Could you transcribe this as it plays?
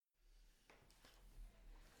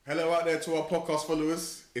Hello out there to our podcast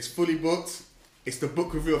followers. It's fully booked. It's the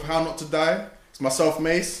book review of How Not to Die. It's myself,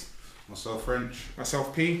 Mace. Myself, French.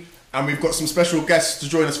 Myself, P. And we've got some special guests to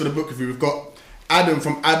join us for the book review. We've got Adam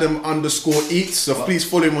from Adam_Eats. So please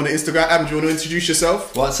follow him on Instagram. Adam, do you want to introduce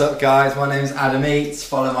yourself? What's up, guys? My name's Adam Eats.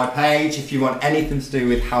 Follow my page if you want anything to do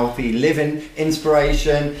with healthy living,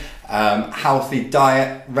 inspiration, healthy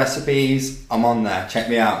diet recipes. I'm on there. Check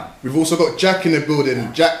me out. We've also got Jack in the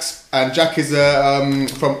building. Jack is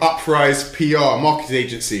from Uprise PR marketing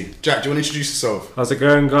agency. Jack, do you want to introduce yourself? How's it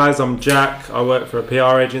going, guys? I'm Jack. I work for a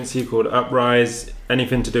PR agency called Uprise.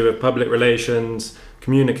 Anything to do with public relations,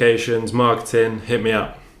 communications, marketing, hit me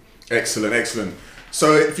up. Excellent.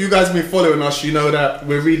 So if you guys have been following us, you know that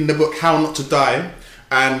we're reading the book How Not to Die,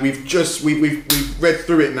 and we've read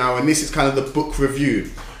through it now, and this is kind of the book review.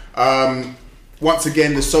 Once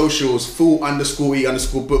again, the socials,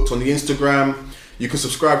 full_e_booked on the Instagram. You can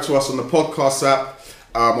subscribe to us on the podcast app,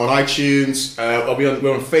 on iTunes.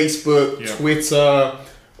 We're on Facebook, Twitter.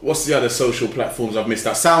 What's the other social platforms I've missed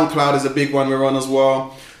out? SoundCloud is a big one we're on as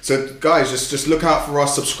well. So guys, just look out for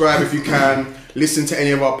us, subscribe if you can, listen to any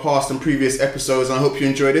of our past and previous episodes, and I hope you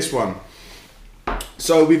enjoy this one.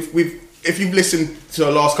 So if you've listened to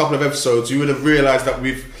the last couple of episodes, you would have realised that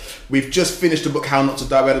we've just finished the book How Not to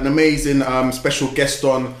Die. We had an amazing special guest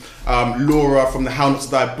on, Laura from the How Not to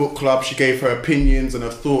Die book club. She gave her opinions and her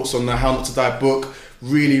thoughts on the How Not to Die book.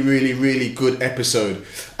 Really good episode.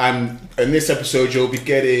 And in this episode, you'll be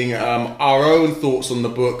getting our own thoughts on the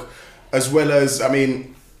book, as well as,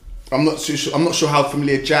 I'm not sure how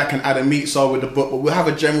familiar Jack and Adam Eats are with the book, but we'll have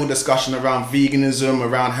a general discussion around veganism,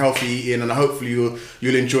 around healthy eating, and hopefully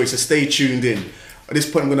you'll enjoy. So stay tuned in. At this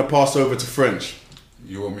point, I'm going to pass over to French.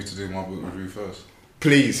 You want me to do my book review first?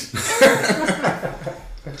 Please.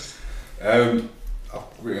 I've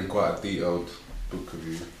written quite a detailed book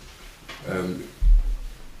review.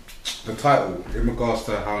 The title, in regards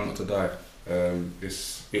to How Not to Die,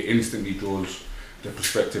 it instantly draws the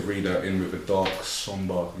prospective reader in with a dark,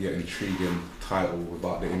 sombre yet intriguing title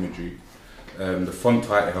without the imagery. The font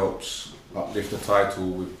title helps uplift the title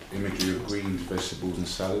with imagery of greens, vegetables and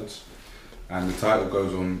salads, and the title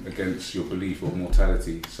goes on against your belief of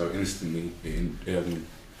mortality, so instantly it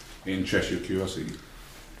interests your curiosity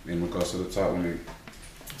in regards to the title name.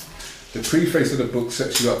 The preface of the book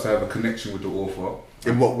sets you up to have a connection with the author.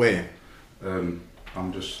 In what way? I'm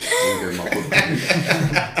just reading my book.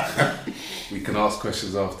 We can ask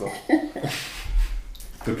questions after.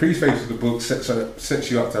 The preface of the book sets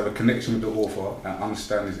you up to have a connection with the author and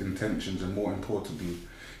understand his intentions, and more importantly,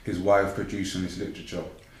 his way of producing his literature.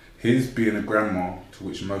 His being a grandma to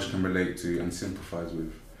which most can relate to and sympathise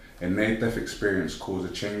with. A near-death experience caused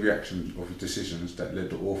a chain reaction of decisions that led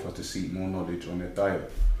the author to seek more knowledge on their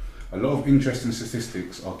diet. A lot of interesting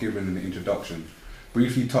statistics are given in the introduction,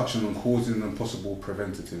 briefly touching on causes and possible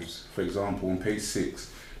preventatives. For example, on page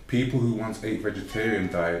 6, people who once ate vegetarian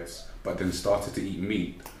diets but then started to eat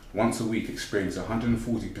meat once a week experienced a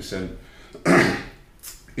 140%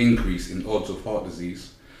 increase in odds of heart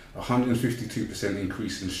disease, 152%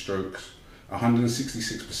 increase in strokes,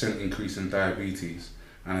 166% increase in diabetes,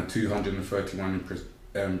 and a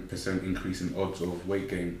 231% increase in odds of weight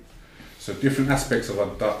gain. So different aspects of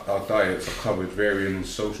our diets are covered, varying on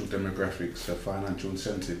social demographics and financial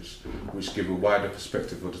incentives, which give a wider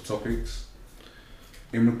perspective of the topics.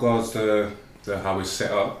 In regards to how it's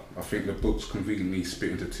set up, I think the book's conveniently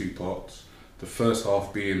split into two parts. The first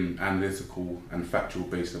half being analytical and factual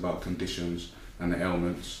based about conditions and the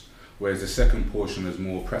ailments, whereas the second portion is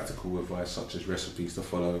more practical advice such as recipes to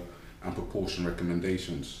follow and proportion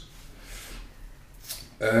recommendations.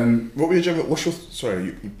 What were your general?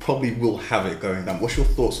 You probably will have it going down. What's your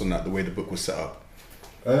thoughts on that? The way the book was set up.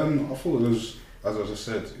 I thought it was, as I just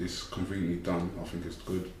said, it's conveniently done. I think it's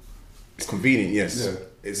good. It's convenient, yes. Yeah.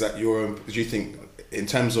 Is that your? Do you think, in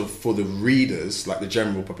terms of for the readers, like the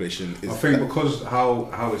general population? I think because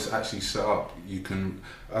how it's actually set up, you can.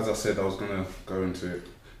 As I said, I was gonna go into it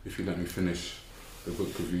if you let me finish the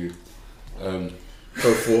book review.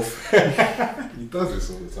 Go forth. He does this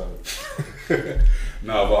all the time.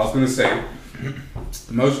 No, but I was going to say,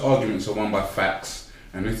 most arguments are won by facts,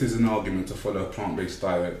 and if there's an argument to follow a plant-based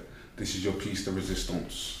diet, this is your piece de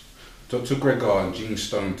resistance. Dr. Gregor and Gene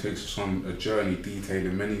Stone takes us on a journey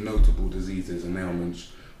detailing many notable diseases and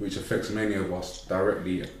ailments which affects many of us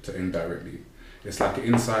directly to indirectly. It's like an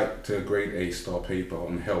insight to a grade A star paper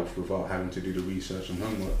on health without having to do the research and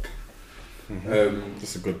homework. Mm-hmm.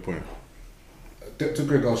 That's a good point. Dr.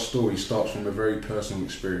 Gregor's story starts from a very personal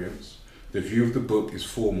experience. The view of the book is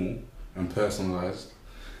formal and personalised,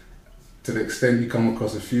 to the extent you come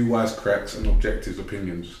across a few wisecracks and objective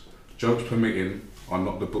opinions. Jokes permitting are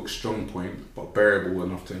not the book's strong point, but bearable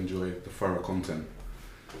enough to enjoy the thorough content.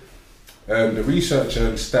 The research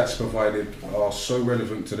and stats provided are so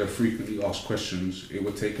relevant to their frequently asked questions, it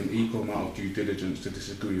would take an equal amount of due diligence to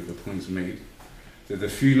disagree with the points made. There's a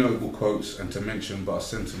few notable quotes, and to mention but a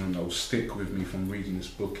sentiment that will stick with me from reading this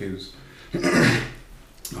book is, I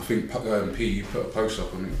think P, you put a post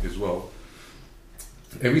up on it as well.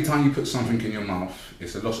 Every time you put something in your mouth,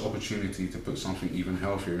 it's a lost opportunity to put something even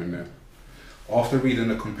healthier in there. After reading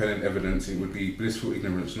the compelling evidence, it would be blissful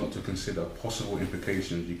ignorance not to consider possible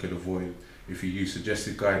implications you could avoid if you use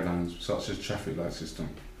suggested guidelines such as traffic light system,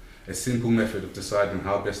 a simple method of deciding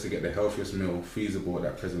how best to get the healthiest meal feasible at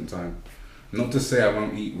that present time. Not to say I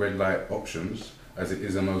won't eat red light options, as it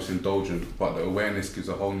is the most indulgent, but the awareness gives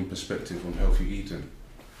a whole new perspective on healthy eating.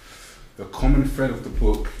 The common thread of the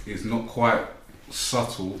book is not quite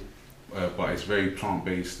subtle, but it's very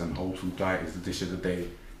plant-based, and whole food diet is the dish of the day,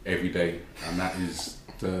 every day, and that is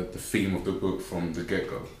the theme of the book from the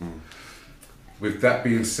get-go. With that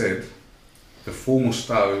being said, the formal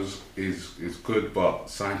style is good but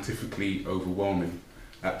scientifically overwhelming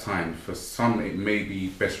at times. For some it may be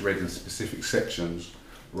best read in specific sections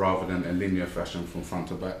rather than a linear fashion from front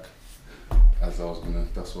to back. That's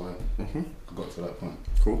why I got to that point.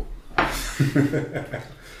 Cool.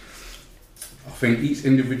 I think each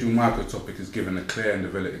individual micro topic is given a clear and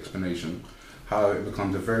developed explanation. However, it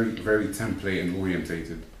becomes a very, very template and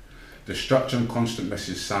orientated. The structure and constant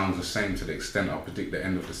message sounds the same to the extent I predict the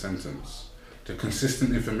end of the sentence. The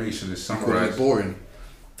consistent information is summarized. Boring.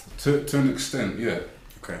 To an extent, yeah.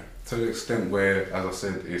 Okay. To the extent where, as I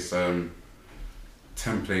said, it's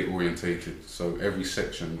template orientated. So every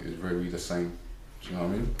section is very the same. Do you know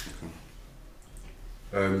what I mean?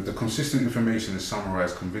 The consistent information is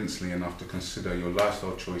summarized convincingly enough to consider your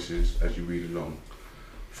lifestyle choices as you read along.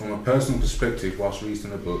 From a personal perspective, whilst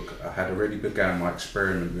reading the book, I had already begun my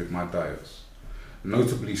experiment with my diets.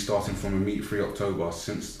 Notably starting from a meat-free October,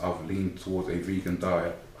 since I've leaned towards a vegan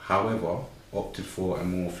diet, however, opted for a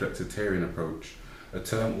more flexitarian approach, a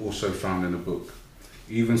term also found in the book.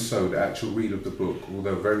 Even so, the actual read of the book,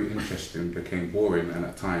 although very interesting, became boring and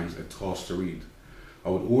at times a task to read. I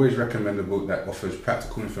would always recommend a book that offers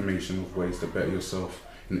practical information of ways to better yourself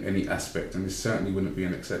in any aspect, and this certainly wouldn't be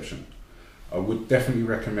an exception. I would definitely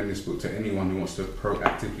recommend this book to anyone who wants to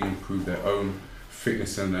proactively improve their own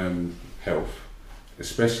fitness and health,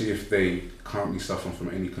 especially if they currently suffer from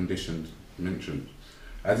any conditions mentioned.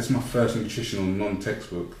 As it's my first nutritional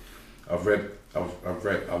non-textbook I've read, I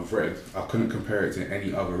couldn't compare it to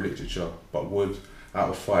any other literature, but would, out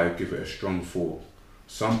of 5, give it a strong 4.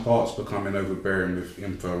 Some parts becoming overbearing with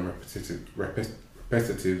info and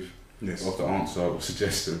repetitive Yes. of the answer or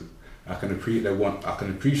suggestion. I can appreciate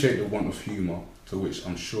the want of humour, to which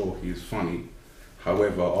I'm sure he is funny.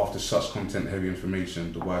 However, after such content-heavy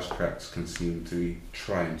information, the wisecracks can seem to be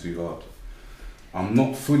trying too hard. I'm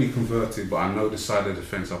not fully converted, but I know the side of the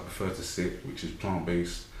fence I prefer to sit, which is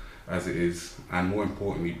plant-based as it is, and more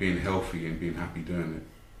importantly, being healthy and being happy doing it.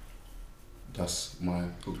 That's my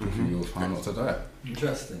book review of How Not to Diet.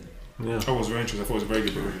 Interesting. Yeah. I was very interested. I thought it was a very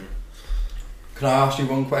good book. Can I ask you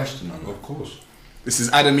one question on that? Of course. This is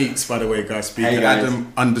Adam Eats, by the way, guys. Speaking. Hey, guys.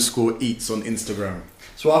 Adam_Eats on Instagram.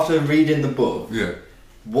 So after reading the book, Yeah.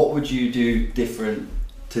 what would you do different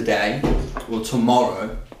today or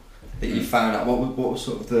tomorrow that you found out? What was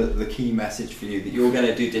sort of the key message for you that you're going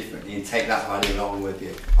to do differently and take that value along with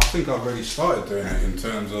you? I think I've already started doing it in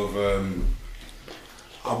terms of,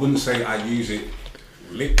 I wouldn't say I use it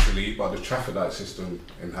literally, but the traffic light system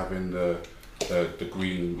in having the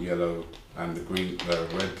green, yellow and the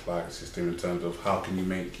red light system in terms of how can you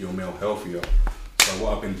make your meal healthier. So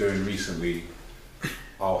what I've been doing recently,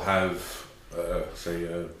 I'll have say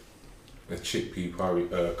a chickpea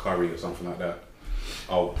curry or something like that.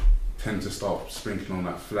 I'll tend to start sprinkling on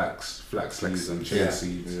that flax seeds and chia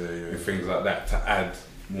seeds and things like that to add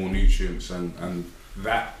more nutrients, and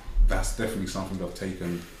that's definitely something I've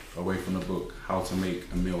taken away from the book, how to make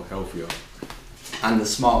a meal healthier. And the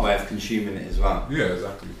smart way of consuming it as well. Yeah,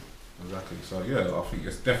 exactly. So yeah, I think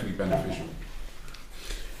it's definitely beneficial.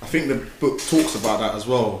 I think the book talks about that as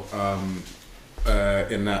well,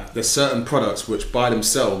 in that there's certain products which by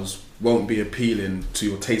themselves won't be appealing to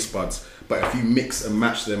your taste buds, but if you mix and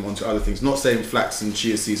match them onto other things, not saying flax and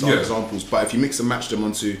chia seeds are examples, but if you mix and match them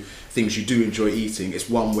onto things you do enjoy eating, it's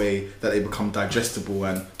one way that they become digestible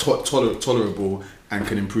and tolerable and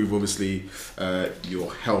can improve obviously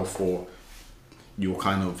your health or your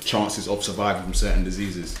kind of chances of surviving from certain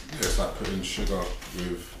diseases. It's like putting sugar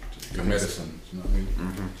with your medicine, you know what I mean?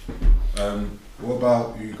 Mm-hmm. What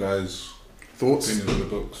about you guys' Thoughts? opinions of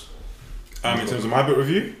the books? In terms of my book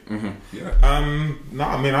review, Yeah. no,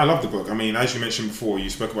 I mean I love the book. I mean, as you mentioned before, you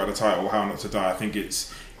spoke about the title, "How Not to Die." I think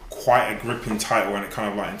it's quite a gripping title, and it kind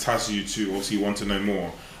of like entices you to obviously want to know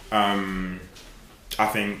more. I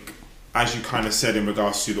think, as you kind of said in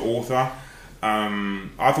regards to the author,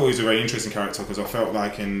 I thought he was a very interesting character because I felt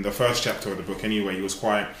like in the first chapter of the book, anyway, he was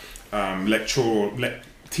quite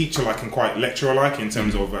teacher-like and quite lecturer-like in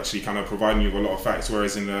terms of actually kind of providing you with a lot of facts,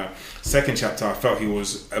 whereas in the second chapter I felt he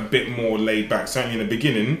was a bit more laid back. Certainly in the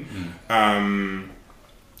beginning,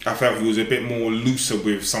 I felt he was a bit more looser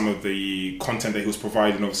with some of the content that he was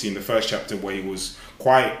providing, obviously in the first chapter where he was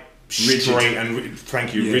quite straight and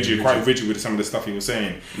rigid with some of the stuff he was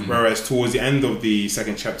saying, whereas towards the end of the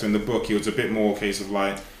second chapter in the book he was a bit more a case of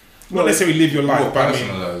like, not necessarily live your life, More but I mean,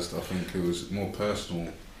 personalised. I think it was more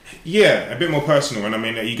personal. yeah, a bit more personal. And I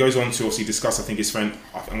mean, he goes on to obviously discuss, I think his friend,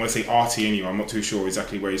 I'm going to say Artie anyway, I'm not too sure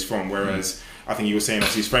exactly where he's from, whereas I think he was saying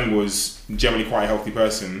his friend was generally quite a healthy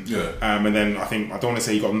person, and then I don't want to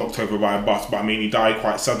say he got knocked over by a bus, but I mean he died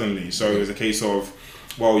quite suddenly, so it was a case of,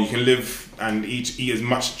 well, you can live and eat as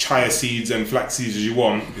much chia seeds and flax seeds as you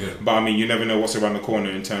want, but I mean you never know what's around the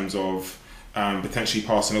corner in terms of potentially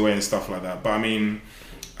passing away and stuff like that. But I mean,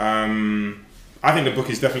 I think the book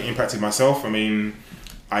has definitely impacted myself. I mean,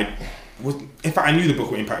 in fact, I knew the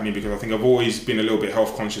book would impact me because I think I've always been a little bit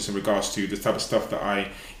health conscious in regards to the type of stuff that I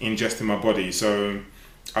ingest in my body. So,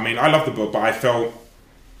 I mean, I love the book, but I felt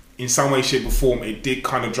in some way, shape or form, it did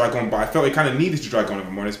kind of drag on, but I felt it kind of needed to drag on, if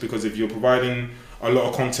I'm honest, because if you're providing a lot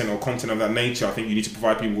of content or content of that nature, I think you need to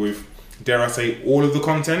provide people with, dare I say, all of the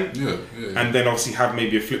content. And then obviously have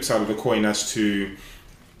maybe a flip side of the coin as to,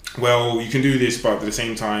 well, you can do this, but at the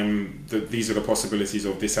same time, these are the possibilities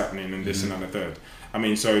of this happening and this and that and the third. I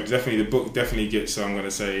mean, so definitely the book definitely gets, I'm going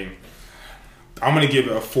to give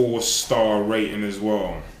it a 4-star rating as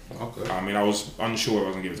well. Okay. I mean, I was unsure I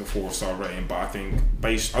was going to give it a 4-star rating, but I think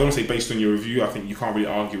I don't want to say based on your review, I think you can't really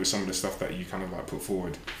argue with some of the stuff that you kind of like put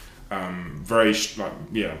forward. Some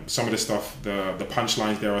of the stuff, the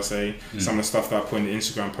punchlines, dare I say, some of the stuff that I put in the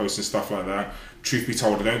Instagram posts and stuff like that. Truth be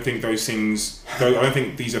told, I don't think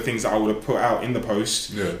these are things that I would have put out in the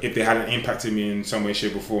post if they hadn't impacted me in some way,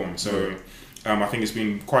 shape or form. So I think it's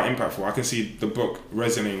been quite impactful. I can see the book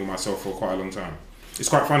resonating with myself for quite a long time. It's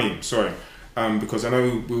quite funny, because I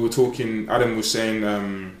know we were talking, Adam was saying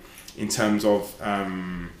in terms of, I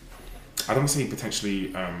don't want to say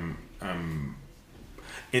potentially,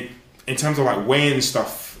 in terms of like weighing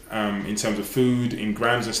stuff, in terms of food in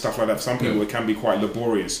grams and stuff like that, for some people it can be quite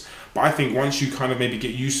laborious. But I think once you kind of maybe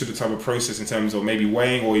get used to the type of process in terms of maybe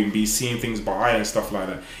weighing or even be seeing things by eye and stuff like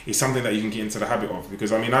that, it's something that you can get into the habit of.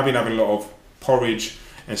 Because I mean, I've been having a lot of porridge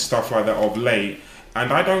and stuff like that of late,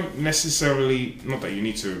 and I don't necessarily, not that you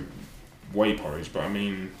need to weigh porridge, but I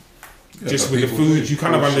mean, just with the food, you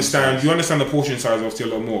kind of understand the portion size obviously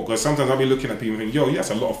a lot more. Because sometimes I'll be looking at people and think, yo,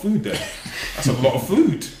 that's a lot of food there. That's a lot of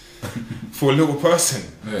food for a little person.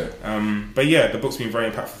 But yeah, the book's been very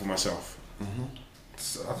impactful for myself.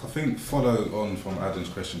 So I think follow on from Adam's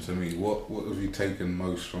question to me, what have you taken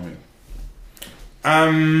most from it?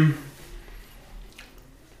 I'm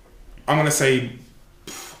going to say,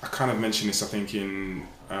 I kind of mentioned this I think in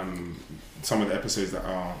some of the episodes that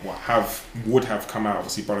would have come out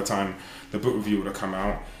obviously by the time the book review would have come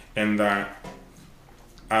out, and that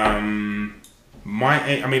I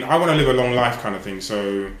want to live a long life kind of thing,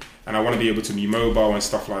 so, and I want to be able to be mobile and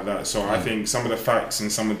stuff like that, so I think some of the facts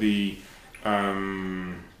and some of the I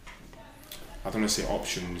don't want to say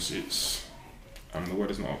options, it's the word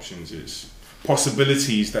is not options, it's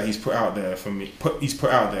possibilities that he's put out there for me,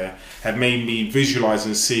 have made me visualize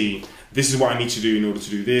and see this is what I need to do in order to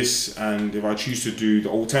do this, and if I choose to do the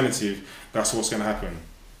alternative, that's what's going to happen.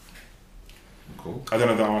 Cool. I don't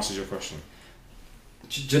know if that answers your question.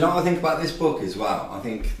 Do you know what I think about this book as well? I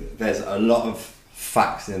think there's a lot of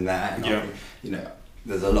facts in there. And I think,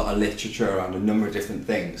 there's a lot of literature around a number of different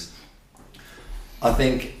things. I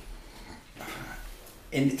think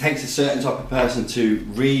it takes a certain type of person to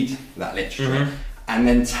read that literature and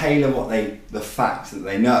then tailor the facts that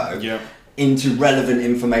they know into relevant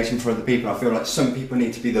information for other people. I feel like some people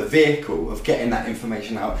need to be the vehicle of getting that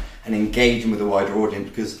information out and engaging with a wider audience,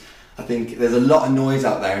 because I think there's a lot of noise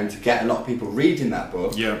out there, and to get a lot of people reading that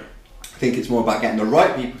book, I think it's more about getting the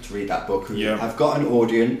right people to read that book who have got an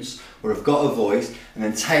audience or have got a voice, and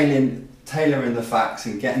then tailoring the facts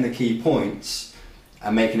and getting the key points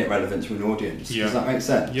and making it relevant to an audience. Does that make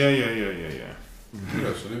sense? Yeah.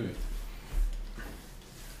 Absolutely.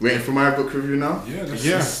 Waiting for my book review now? Yeah,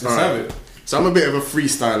 let's have it. So I'm a bit of a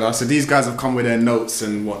freestyler. So these guys have come with their notes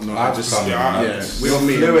and whatnot. We all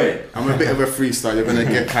mean. I'm a bit of a freestyler. You're gonna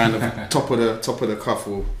get kind of top of the cuff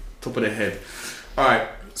top of the head. All right.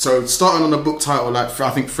 So starting on the book title, like I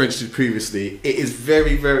think French did previously, it is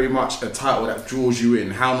very, very much a title that draws you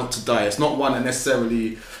in. How Not to Die. It's not one that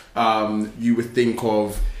necessarily you would think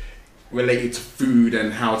of related to food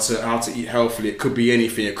and how to eat healthily. It could be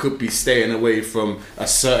anything. It could be staying away from a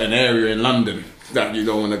certain area in London that you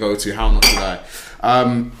don't want to go to. How Not to Die.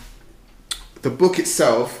 The book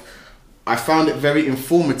itself, I found it very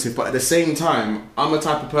informative, but at the same time, I'm a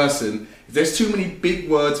type of person, if there's too many big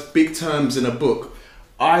words, big terms in a book,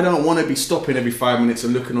 I don't want to be stopping every 5 minutes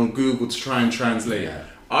and looking on Google to try and translate. Yeah.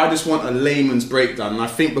 I just want a layman's breakdown. And I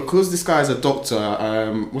think because this guy's a doctor,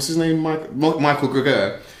 what's his name? Michael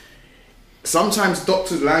Greger. Sometimes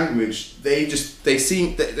doctors' language, they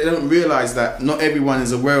don't realise that not everyone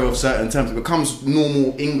is aware of certain terms. It becomes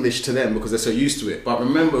normal English to them because they're so used to it. But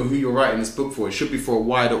remember who you're writing this book for. It should be for a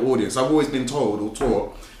wider audience. I've always been told or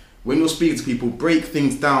taught, when you're speaking to people, break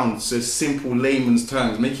things down to simple layman's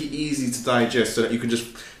terms. Make it easy to digest so that you can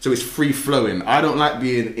so it's free flowing. I don't like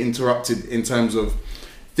being interrupted in terms of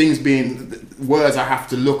things being words I have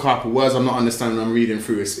to look up or words I'm not understanding when I'm reading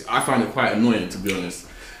through. I find it quite annoying, to be honest.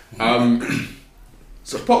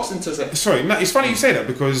 So Pox into sorry, Matt, it's funny you say that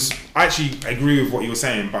because I actually agree with what you were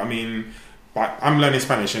saying, but I mean, I'm learning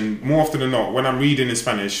Spanish, and more often than not, when I'm reading in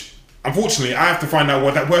Spanish, unfortunately, I have to find out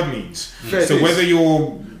what that word means. So whether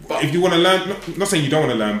if you want to learn, not saying you don't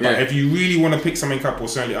want to learn, but if you really want to pick something up or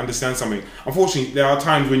certainly understand something, unfortunately, there are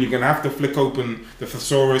times when you're going to have to flick open the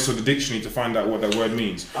thesaurus or the dictionary to find out what that word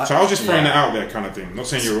means. So I was just throwing it out there, kind of thing. Not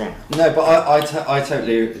saying you're wrong. No, but I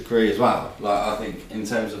totally agree as well. Like, I think in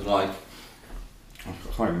terms of like, I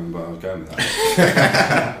can't remember where I was going with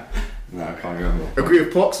that. No, I can't remember. Agree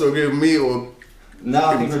with Pox or agree with me or? No,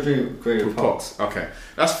 I think I agree with Pox. Okay,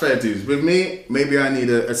 that's fair dues. With me, maybe I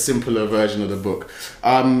need a simpler version of the book.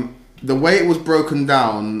 The way it was broken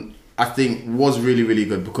down, I think, was really, really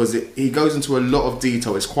good because he goes into a lot of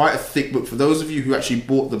detail. It's quite a thick book. For those of you who actually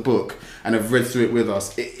bought the book and have read through it with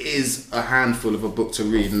us, it is a handful of a book to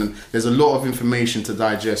read, and there's a lot of information to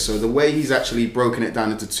digest. So the way he's actually broken it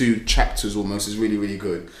down into 2 chapters almost is really, really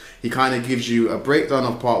good. He kind of gives you a breakdown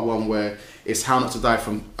of part 1 where it's how not to die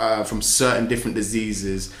from certain different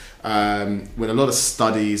diseases, with a lot of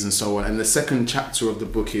studies and so on. And the second chapter of the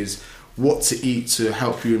book is what to eat to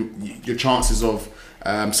help your chances of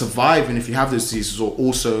surviving if you have those diseases, or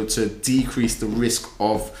also to decrease the risk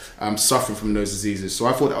of suffering from those diseases. So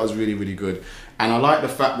I thought that was really, really good. And I like the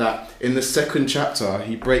fact that in the second chapter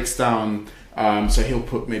he breaks down, so he'll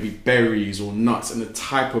put maybe berries or nuts and the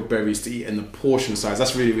type of berries to eat and the portion size.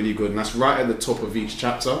 That's really, really good, and that's right at the top of each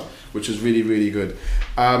chapter, which is really, really good.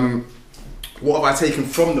 What have I taken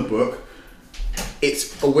from the book?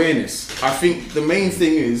 It's awareness. I think the main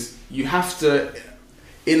thing is you have to,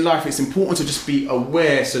 in life, it's important to just be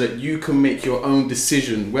aware so that you can make your own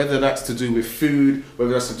decision, whether that's to do with food,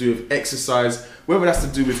 whether that's to do with exercise, whether that's to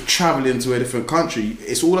do with traveling to a different country.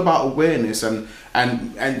 It's all about awareness and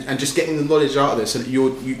just getting the knowledge out there so that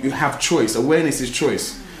you have choice. Awareness is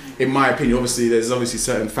choice, in my opinion. Obviously, there's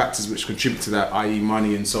certain factors which contribute to that, i.e.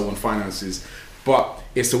 money and so on, finances. But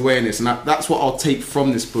it's awareness, and that's what I'll take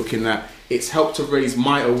from this book, in that it's helped to raise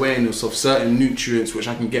my awareness of certain nutrients which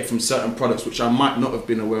I can get from certain products which I might not have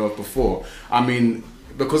been aware of before. I mean,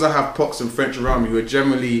 because I have Pox and French around me who are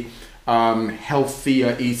generally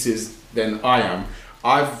healthier eaters than I am,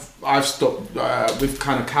 I've stopped with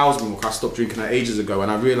kind of cow's milk. I stopped drinking that ages ago, and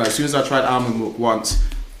I realised as soon as I tried almond milk once,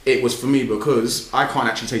 it was for me because I can't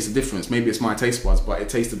actually taste the difference. Maybe it's my taste buds, but it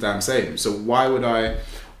tastes the damn same. So why would I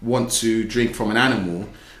want to drink from an animal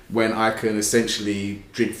when I can essentially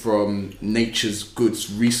drink from nature's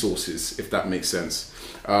goods resources, if that makes sense?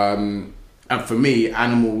 And for me,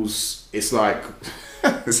 animals, it's like,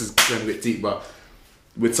 this is going a bit deep, but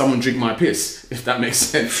would someone drink my piss, if that makes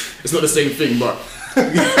sense? It's not the same thing, but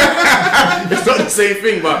it's not the same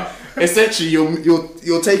thing, but essentially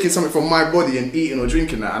you're taking something from my body and eating or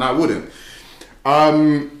drinking that, and I wouldn't.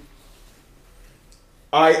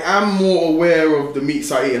 I am more aware of the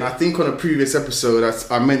meats I eat, and I think on a previous episode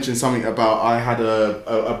I mentioned something about I had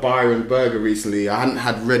a Byron burger recently. I hadn't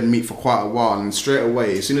had red meat for quite a while, and straight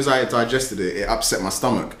away, as soon as I had digested it, it upset my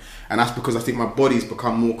stomach. And that's because I think my body's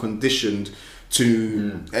become more conditioned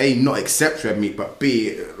to A, not accept red meat, but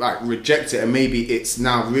B, like reject it, and maybe it's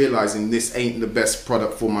now realising this ain't the best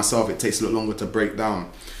product for myself. It takes a lot longer to break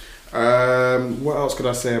down. What else could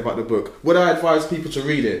I say about the book? Would I advise people to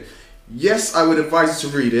read it? Yes, I would advise you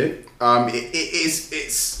to read it.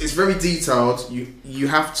 It's very detailed. You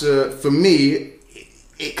have to. For me,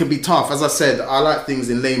 it can be tough. As I said, I like things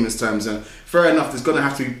in layman's terms, and fair enough. There's going to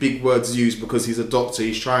have to be big words used because he's a doctor.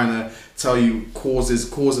 He's trying to tell you cause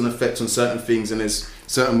and effect on certain things, and there's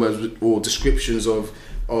certain words or descriptions of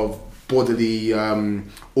bodily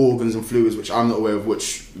organs and fluids, which I'm not aware of,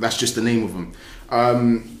 which that's just the name of them.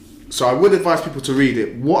 So I would advise people to read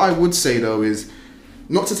it. What I would say though is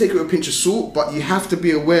not to take it with a pinch of salt, but you have to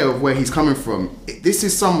be aware of where he's coming from. This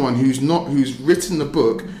is someone who's written the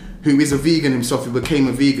book, who is a vegan himself, who became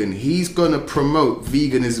a vegan. He's gonna promote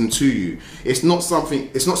veganism to you. It's not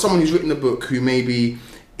someone who's written a book who maybe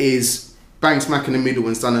is bang smack in the middle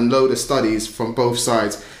and done a load of studies from both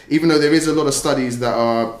sides. Even though there is a lot of studies that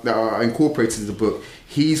are incorporated in the book,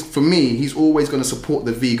 he's always going to support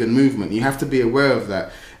the vegan movement. You have to be aware of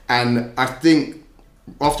that. And I think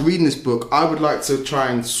after reading this book, I would like to try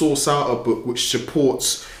and source out a book which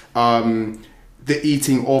supports the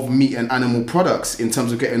eating of meat and animal products in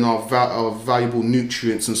terms of getting our valuable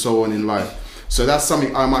nutrients and so on in life. So that's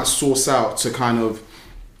something I might source out to kind of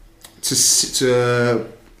to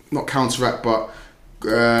not counteract, but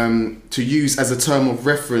to use as a term of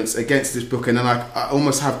reference against this book. And then I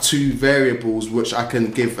almost have two variables which I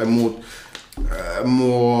can give a more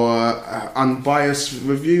unbiased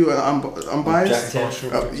review. Unbiased,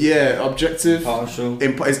 objective,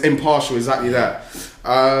 objective, impartial, exactly that.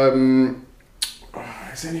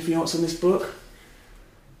 Is there anything else on this book?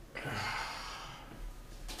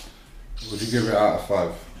 Would you give it out of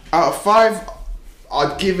 5? Out of 5,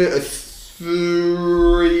 I'd give it a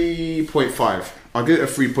 3.5. I'll give it a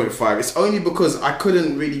 3.5. It's only because I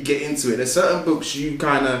couldn't really get into it. There's certain books you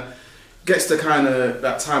gets to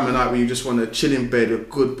that time of night where you just want to chill in bed, a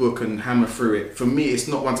good book, and hammer through it. For me, it's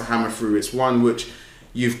not one to hammer through. It's one which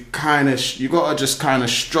you got to just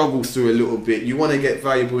struggle through a little bit. You want to get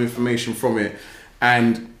valuable information from it,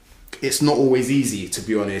 and it's not always easy, to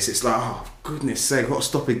be honest. It's like, oh goodness sake, I've got to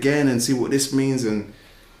stop again and see what this means, and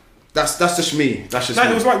that's just me. That's just me.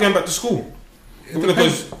 It was like going back to school.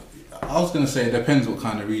 Because I was going to say it depends what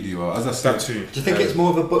kind of reader you are. As I said, that too. Do you think it's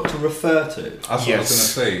more of a book to refer to? That's what I was going to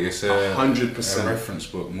say. It's 100% a reference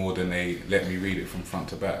book more than a let me read it from front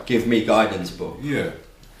to back. Give me guidance book. Yeah.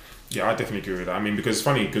 Yeah, I definitely agree with that. I mean, because it's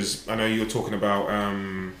funny, because I know you're talking about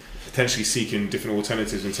potentially seeking different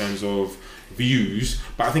alternatives in terms of views,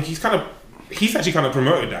 but I think he's actually kind of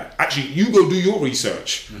promoted that. Actually, you go do your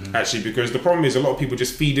research, actually, because the problem is a lot of people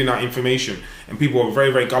just feed in that information, and people are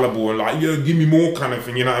very, very gullible and like, yeah, give me more kind of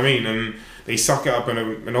thing, you know what I mean? And they suck it up,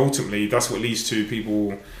 and ultimately that's what leads to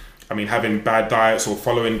people, I mean, having bad diets or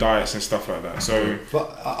following diets and stuff like that. So,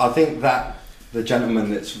 but I think that the gentleman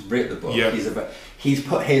that's written the book, he's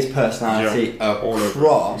put his personality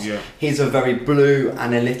across. Yeah. He's a very blue,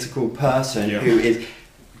 analytical person who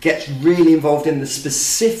gets really involved in the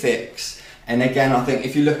specifics. And again, I think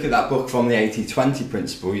if you look at that book from the 80-20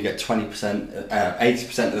 principle, you get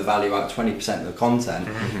 80% of the value out of 20% of the content.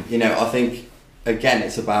 You know, I think again,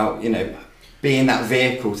 it's about, you know, being that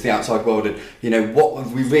vehicle to the outside world, and, you know, what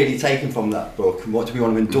have we really taken from that book, and what do we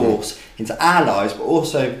want to endorse into our lives, but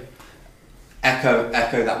also echo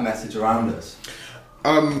that message around us.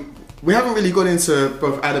 We haven't really got into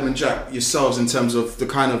both Adam and Jack yourselves in terms of the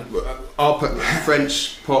kind of our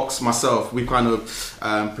French Pox, myself. We kind of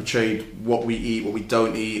portrayed what we eat, what we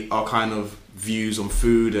don't eat, our kind of views on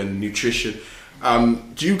food and nutrition.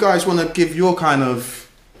 Do you guys want to give your kind of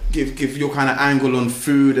angle on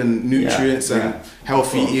food and nutrients and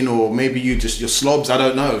healthy eating, or maybe your slobs? I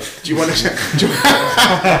don't know. Do you want to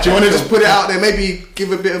just put it out there? Maybe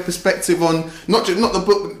give a bit of perspective on not the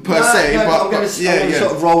book per se, but I'm going to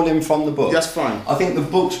sort of roll in from the book. That's fine. I think the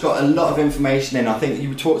book's got a lot of information in. I think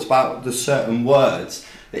you talked about the certain words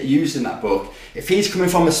that are used in that book. If he's coming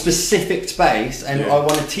from a specific space and I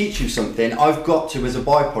want to teach you something, I've got to, as a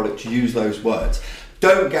byproduct, to use those words.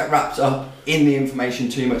 Don't get wrapped up in the information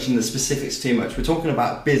too much, in the specifics too much. We're talking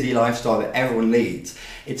about a busy lifestyle that everyone leads.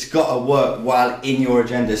 It's got to work while in your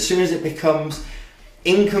agenda. As soon as it becomes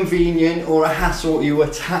inconvenient or a hassle, you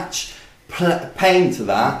attach pain to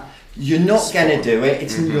that, you're not going to do it.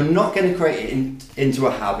 You're not going to create it into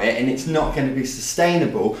a habit, and it's not going to be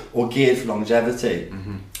sustainable or geared for longevity.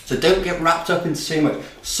 So don't get wrapped up into too much.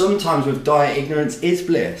 Sometimes with diet, ignorance is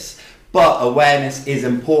bliss, but awareness is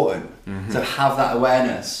important. To have that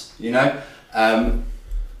awareness, you know.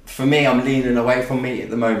 For me, I'm leaning away from meat at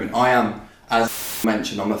the moment. I am, as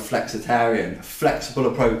mentioned, I'm a flexitarian, a flexible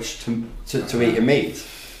approach to eating meat.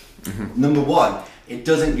 Number one, it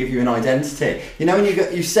doesn't give you an identity. You know, when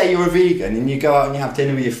you say you're a vegan and you go out and you have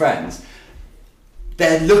dinner with your friends,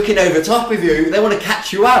 they're looking over top of you. They want to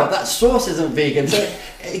catch you out. That sauce isn't vegan. So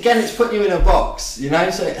again, it's putting you in a box, you know.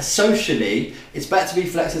 So socially, it's better to be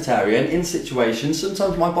flexitarian. In situations,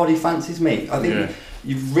 sometimes my body fancies meat. I think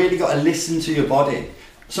you've really got to listen to your body.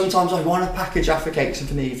 Sometimes I want a pack of Jaffa cakes of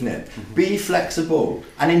an evening. Be flexible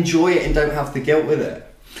and enjoy it and don't have the guilt with it.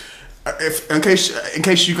 In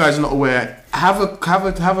case you guys are not aware, have a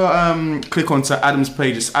click onto Adam's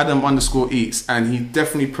page. It's Adam_eats, and he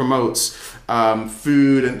definitely promotes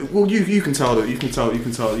food and you can tell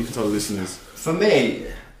the listeners. For me,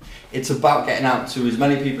 it's about getting out to as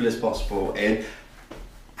many people as possible. And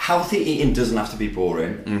healthy eating doesn't have to be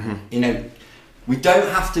boring. You know, we don't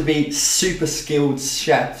have to be super skilled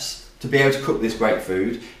chefs to be able to cook this great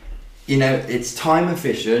food. You know, it's time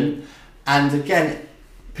efficient, and again,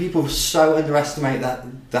 people so underestimate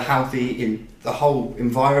that the healthy eating, the whole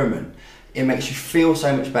environment. It makes you feel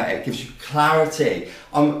so much better. It gives you clarity.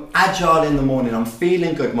 I'm agile in the morning. I'm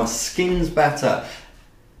feeling good. My skin's better.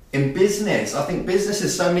 In business, I think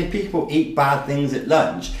businesses, so many people eat bad things at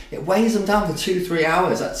lunch. It weighs them down for 2-3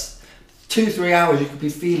 hours. That's 2-3 hours you could be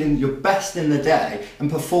feeling your best in the day and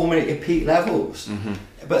performing at your peak levels.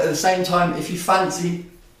 But at the same time, if you fancy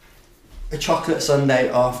a chocolate sundae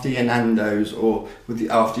after your Nando's or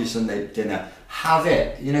after your Sunday dinner, have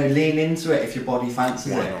it. You know, lean into it if your body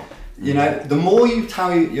fancies it. You know, the more you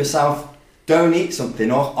tell yourself, don't eat something,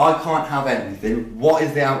 or I can't have anything, what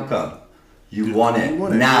is the outcome? You want it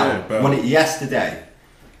now. You want it yesterday.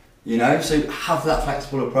 You know, so have that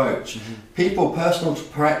flexible approach. Personal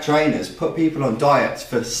trainers put people on diets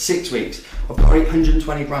for 6 weeks. I've got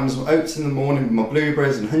 820 grams of oats in the morning with my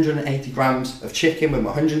blueberries and 180 grams of chicken with my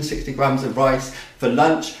 160 grams of rice for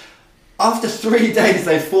lunch. After 3 days,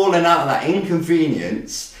 they've fallen out of that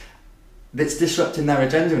inconvenience that's disrupting their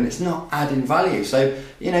agenda, and it's not adding value. So,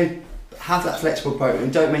 you know, have that flexible approach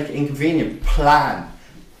and don't make it inconvenient. Plan.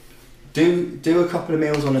 Do a couple of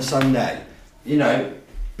meals on a Sunday. You know,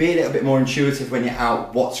 be a little bit more intuitive when you're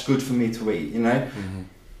out. What's good for me to eat, you know?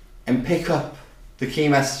 And pick up the key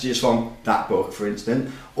messages from that book, for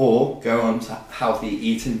instance, or go on to healthy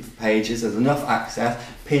eating pages. There's enough access.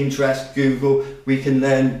 Pinterest, Google, we can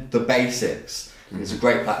learn the basics. It's a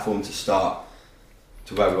great platform to start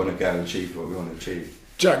to where we want to go and achieve what we want to achieve.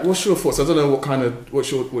 Jack, what's your thoughts? I don't know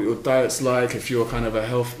what your diet's like. If you're kind of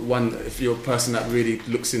if you're a person that really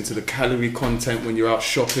looks into the calorie content when you're out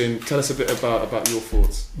shopping, tell us a bit about your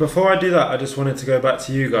thoughts. Before I do that, I just wanted to go back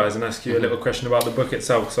to you guys and ask you a little question about the book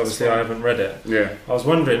itself, because obviously I haven't read it. Yeah. I was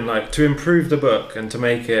wondering, like, to improve the book and to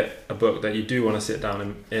make it a book that you do want to sit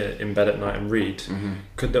down in bed at night and read,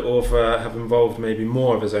 could the author have involved maybe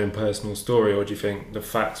more of his own personal story, or do you think the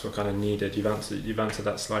facts were kind of needed? You've answered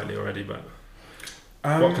that slightly already, but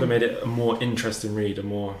what could have made it a more interesting read, a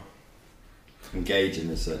more engaging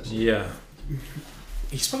as such? Yeah.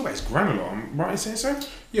 He spoke about his gran a lot, am I right in saying so?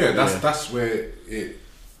 Yeah, that's where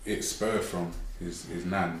it spurred from, his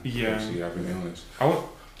nan. Yeah. Obviously having illness. I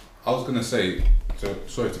was gonna say,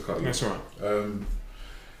 sorry to cut you. That's alright.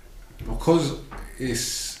 Because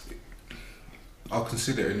I'll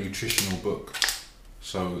consider it a nutritional book.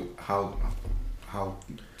 So how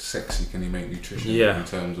sexy can you make nutrition in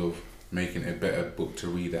terms of making it a better book to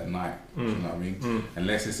read at night? You know what I mean?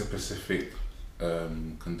 Unless it's a specific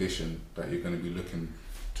condition that you're going to be looking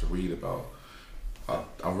to read about.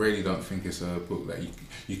 I really don't think it's a book that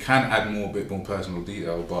you can add a bit more personal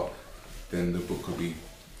detail, but then the book could be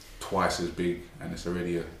twice as big, and it's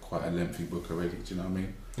already quite a lengthy book already. Do you know what I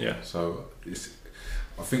mean? Yeah. So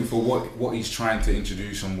I think for what he's trying to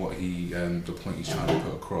introduce and what the point he's trying to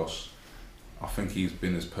put across, I think he's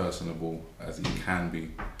been as personable as he can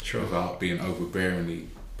be, without being overbearingly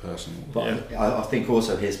personal. But I think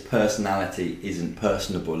also his personality isn't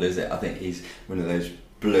personable, is it? I think he's one of those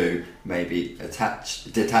blue, maybe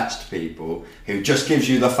detached people who just gives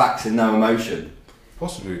you the facts and no emotion.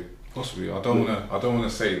 Possibly. I don't want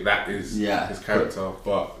to say that is his character,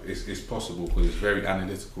 but it's possible because it's very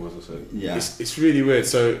analytical, as I said. Yeah, it's really weird.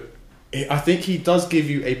 So I think he does give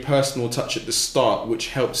you a personal touch at the start, which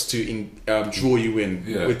helps to draw you in.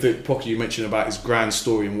 Yeah. With the pocket you mentioned about his grand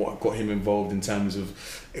story and what got him involved in terms of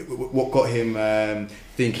what got him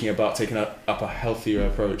thinking about taking up a healthier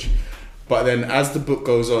approach. But then as the book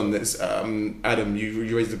goes on, there's, Adam,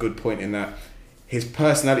 you raised a good point in that his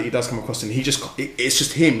personality does come across, and it's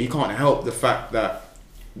just him. He can't help the fact that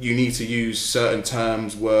you need to use certain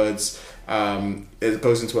terms, words. It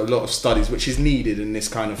goes into a lot of studies, which is needed in this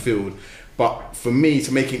kind of field. But for me,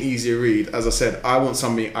 to make it easier read, as I said, I want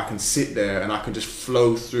something I can sit there and I can just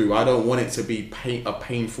flow through. I don't want it to be a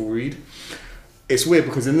painful read. It's weird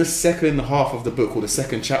because in the second half of the book, or the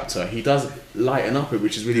second chapter, he does lighten up it,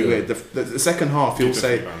 which is really weird. The second half,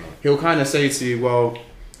 he'll kind of say to you, well,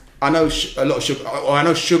 I know a lot of sugar, or I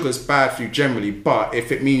know sugar's bad for you generally, but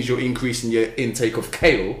if it means you're increasing your intake of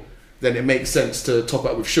kale, then it makes sense to top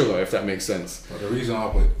it up with sugar, if that makes sense. But the reason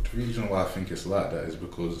why I think it's like that is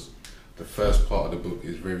because the first part of the book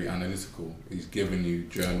is very analytical. He's giving you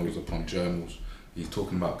journals upon journals. He's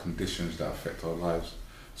talking about conditions that affect our lives.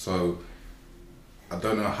 So I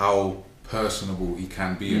don't know how personable he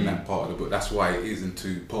can be in that part of the book. That's why it is in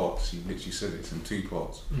 2 parts. He literally said it's in 2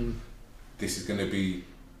 parts. This is going to be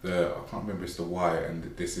I can't remember, it's the why, and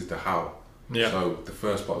this is the how. Yeah. So the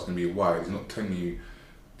first part is going to be why. He's not telling you,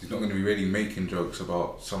 he's not going to be really making jokes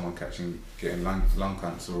about someone getting lung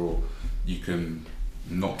cancer, or you can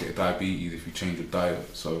not get diabetes if you change your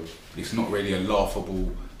diet. So it's not really a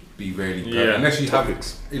laughable, unless you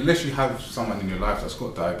have someone in your life that's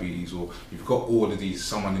got diabetes, or you've got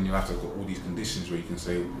someone in your life that's got all these conditions where you can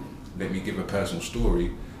say, let me give a personal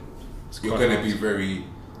story. You're going to be very,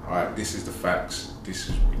 alright, this is the facts, this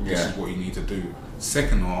is what you need to do.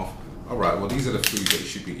 Second half, alright, well, these are the foods that you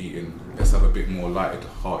should be eating. Let's have a bit more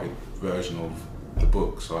light-hearted version of the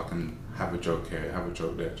book, so I can have a joke here, have a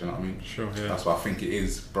joke there. Do you know what I mean? Sure, yeah. That's why I think it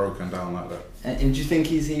is broken down like that. And do you think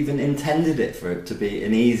he's even intended it for it to be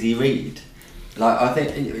an easy read? Like, I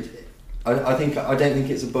don't think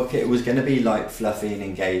it's a book. It was going to be like fluffy and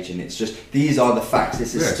engaging. It's just, these are the facts.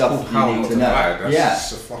 This is stuff you need to know.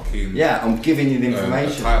 That's a fucking, I'm giving you the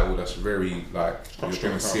information. A title that's very like you're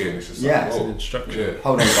going to see it. It's just it's an instruction.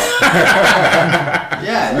 Hold on,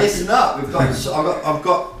 listen up. I've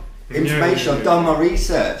got information. I've done my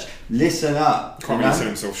research. Listen up. Can't really sell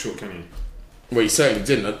himself short, can he? Well, he certainly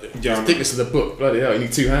didn't. The thickness of the book, bloody hell, you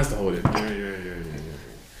need 2 hands to hold it. Yeah.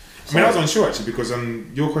 I mean, I was unsure actually, because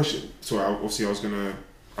your question. Sorry, obviously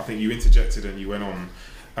I think you interjected and you went on.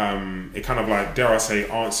 It kind of like, dare I say,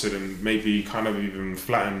 answered and maybe kind of even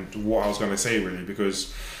flattened what I was going to say, really,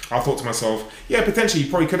 because I thought to myself, yeah, potentially you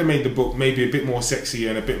probably could have made the book maybe a bit more sexy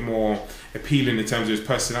and a bit more appealing in terms of his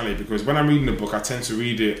personality, because when I'm reading the book, I tend to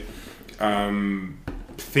read it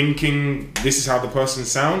thinking this is how the person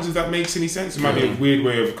sounds, if that makes any sense. It might be a weird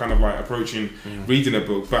way of kind of like approaching reading a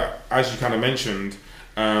book, but as you kind of mentioned,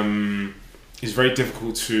 it's very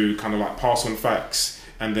difficult to kind of like pass on facts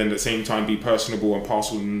and then at the same time be personable and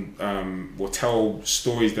pass on or tell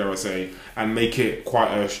stories, dare I say, and make it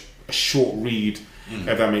quite a short read,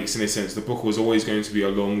 if that makes any sense. The book was always going to be a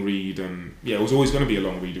long read, and it was always going to be a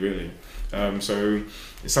long read, really. So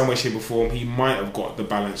in some way, shape or form, he might have got the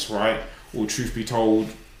balance right, or truth be told,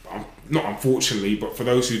 not unfortunately, but for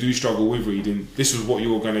those who do struggle with reading, this is what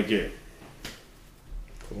you're going to get.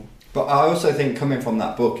 But I also think, coming from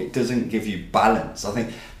that book, it doesn't give you balance. I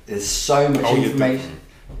think there's so much information.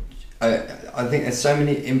 I think there's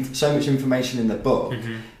so much information in the book.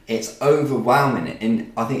 It's overwhelming,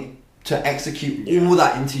 and I think to execute all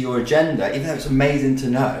that into your agenda, even though it's amazing to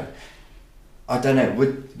know, I don't know,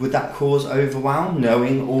 would that cause overwhelm,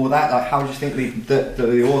 knowing all that? Like, how do you think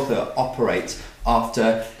the author operates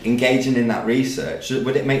after engaging in that research?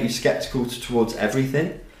 Would it make you sceptical towards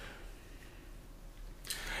everything?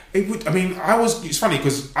 It would. I mean, it's funny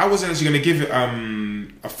because I wasn't actually going to give it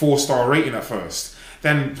a 4-star rating at first.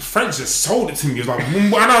 Then French just sold it to me. He was like,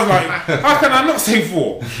 and I was like, how can I not say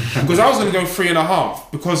 4? Because I was going to go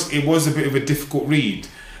 3.5 because it was a bit of a difficult read.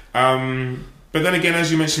 But then again,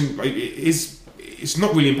 as you mentioned, like, it's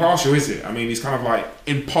not really impartial, is it? I mean, he's kind of like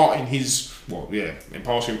imparting his,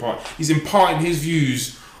 impartial in part. He's imparting his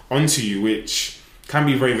views onto you, which can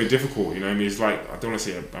be very, very difficult. You know, I mean, it's like, I don't want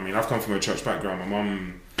to say, I've come from a church background. My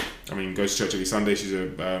mum, goes to church every Sunday. She's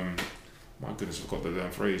my goodness, I've got the damn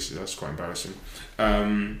phrase. That's quite embarrassing.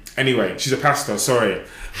 Anyway, she's a pastor, sorry.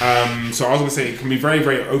 So I was going to say, it can be very,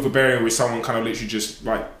 very overbearing with someone kind of literally just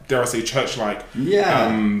like, dare I say, church-like.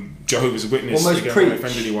 Jehovah's Witness. Almost again, preach. not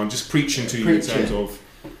offend anyone, just preaching to you in terms of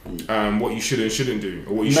what you should and shouldn't do,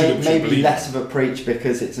 or what you shouldn't maybe believe. Less of a preach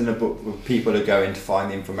because it's in a book where people are going to find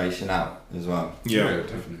the information out as well. Yeah,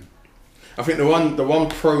 definitely. I think the one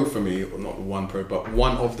pro for me, or not the one pro, but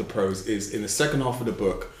one of the pros is in the second half of the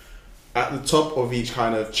book, at the top of each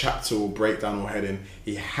kind of chapter or breakdown or heading,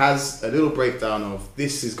 he has a little breakdown of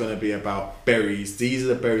this is going to be about berries. These are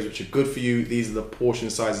the berries which are good for you. These are the portion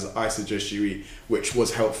sizes I suggest you eat, which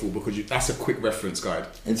was helpful because that's a quick reference guide.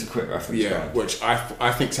 It's a quick reference guide. Which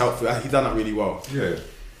I think is helpful. He's done that really well. Yeah.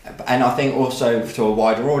 And I think also to a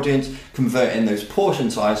wider audience, converting those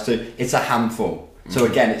portion size to it's a handful. So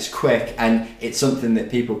again, it's quick and it's something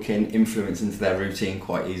that people can influence into their routine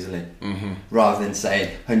quite easily. Rather than saying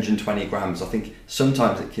 120 grams. I think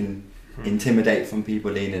sometimes it can intimidate from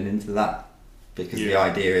people leaning into that because the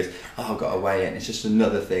idea is, I've got to weigh it, and it's just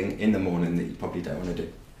another thing in the morning that you probably don't want to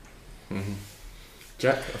do.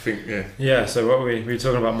 Jack, I think, Yeah, so what were we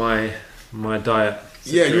talking about my diet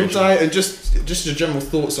situation. Your diet and just your general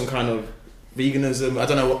thoughts on kind of veganism. I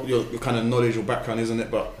don't know what your kind of knowledge or background is on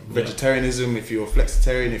it, but vegetarianism. If you're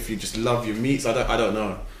flexitarian, if you just love your meats, I don't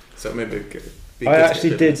know. So maybe I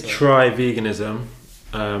actually did try veganism,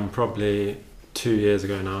 probably 2 years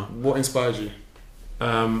ago now. What inspired you?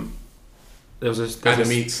 There's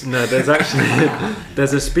meats. No, there's actually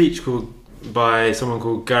there's a speech by someone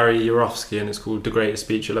called Gary Yourofsky, and it's called The Greatest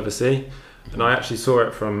Speech You'll Ever See. And I actually saw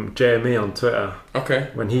it from JME on Twitter. Okay.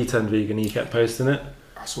 When he turned vegan, he kept posting it.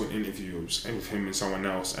 I saw an interview with him and someone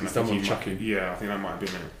else, and someone I think that might have been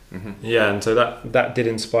it. Mm-hmm. Yeah, and so that did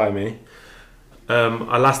inspire me.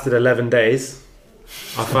 I lasted 11 days.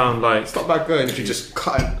 I found like it's not bad going if you just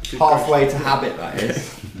cut it halfway to habit. That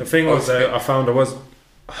is. The thing was though, I found I was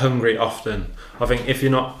hungry often. I think if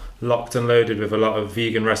you're not locked and loaded with a lot of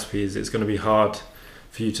vegan recipes, it's going to be hard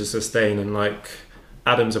for you to sustain. And like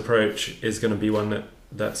Adam's approach is going to be one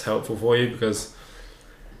that's helpful for you, because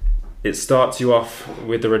it starts you off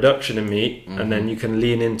with the reduction in meat, and then you can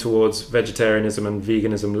lean in towards vegetarianism and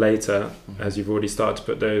veganism later, as you've already started to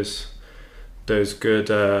put those good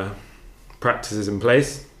practices in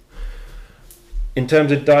place. In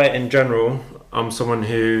terms of diet in general, I'm someone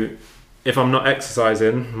who, if I'm not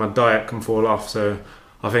exercising, my diet can fall off. So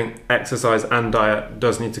I think exercise and diet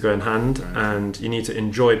does need to go in hand, and you need to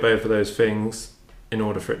enjoy both of those things in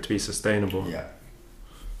order for it to be sustainable. Yeah.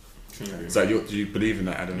 So do you believe in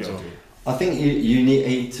that, Adam? Yeah, as well? I think you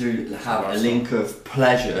need to have a link of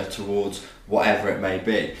pleasure towards whatever it may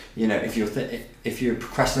be. You know, if you're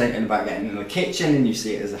procrastinating about getting in the kitchen and you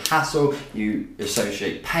see it as a hassle, you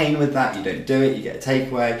associate pain with that. You don't do it. You get a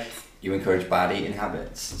takeaway. You encourage bad eating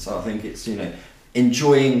habits. So I think it's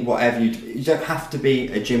enjoying whatever you do. You don't have to be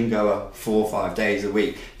a gym goer 4 or 5 days a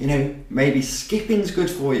week. Maybe skipping's good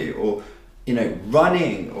for you, or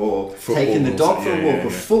running, or football, taking the dog for a walk, or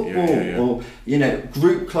football, or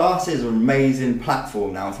group classes are an amazing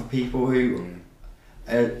platform now for people who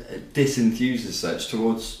are disenthused as such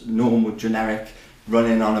towards normal generic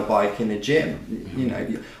running on a bike in a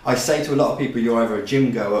gym. I say to a lot of people, you're either a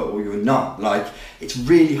gym goer or you're not. Like, it's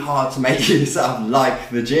really hard to make yourself like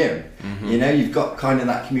the gym. You've got kind of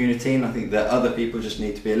that community, and I think that other people just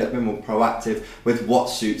need to be a little bit more proactive with what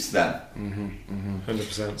suits them.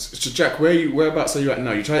 100%. So Jack, whereabouts are you at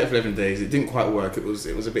now? You tried it for 11 days. It didn't quite work. It was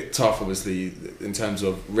a bit tough, obviously, in terms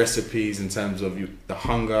of recipes, in terms of the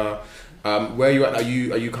hunger. Where are you at? Are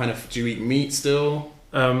you kind of, do you eat meat still?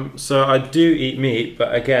 So I do eat meat,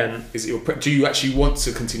 but again, do you actually want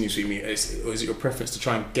to continue to eat meat, or is it your preference to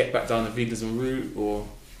try and get back down the veganism route, or?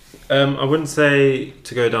 I wouldn't say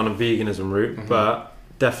to go down a veganism route, but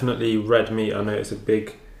definitely red meat. I notice a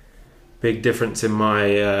big difference in my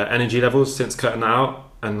energy levels since cutting it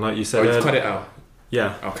out. And like you said, you've cut it out.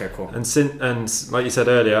 Yeah. Okay, cool. And like you said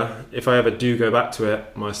earlier, if I ever do go back to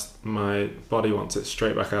it, my body wants it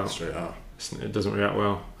straight back out. Straight out. It doesn't react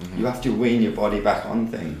well. You have to wean your body back on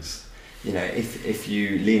things. If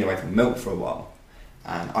you lean away from milk for a while,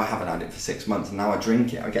 and I haven't had it for 6 months, and now I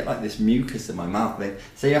drink it, I get like this mucus in my mouth thing.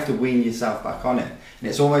 So you have to wean yourself back on it. And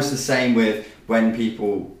it's almost the same with when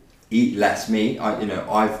people eat less meat.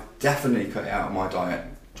 I've definitely cut it out of my diet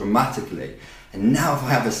dramatically. And now if I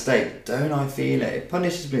have a steak, don't I feel it? It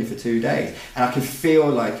punishes me for 2 days. And I can feel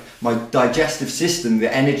like my digestive system,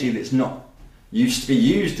 the energy that's not used to be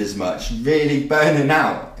used as much, really burning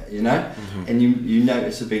out, and you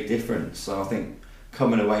notice a big difference. So I think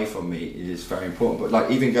coming away from meat is very important. But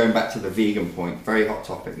like, even going back to the vegan point, very hot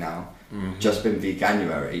topic now, just been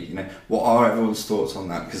Veganuary, what are everyone's thoughts on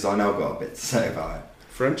that? Because I know I've got a bit to say about it.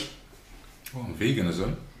 French? Well,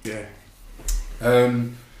 veganism? Yeah.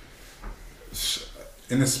 In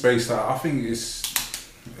the space that I think it's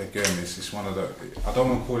one of the, I don't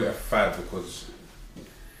want to call it a fad, because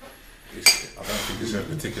I don't think it's a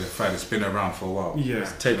particular fad. It's been around for a while. Yeah,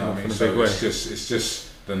 it's taken off in a so big way. It's just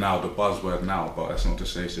the buzzword now, but that's not to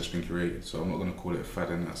say it's just been created. So I'm not going to call it a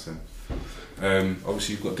fad in that sense.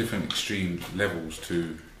 Obviously, you've got different extreme levels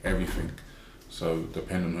to everything. So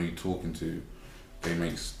depending on who you're talking to, they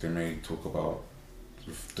may talk about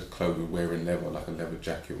the clothes wearing leather, like a leather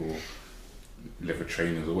jacket or leather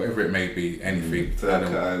trainers or whatever it may be. Anything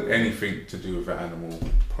to do with an animal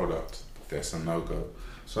product, that's a no-go.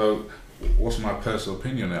 So what's my personal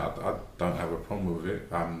opinion? I don't have a problem with it.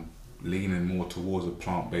 I'm leaning more towards a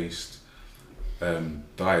plant-based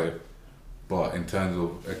diet, but in terms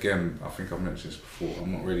of, again, I think I've mentioned this before,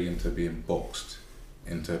 I'm not really into being boxed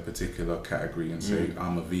into a particular category and say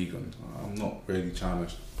I'm a vegan. I'm not really trying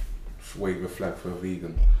to wave a flag for a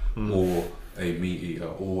vegan or a meat eater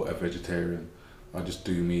or a vegetarian. I just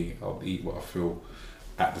do me. I'll eat what I feel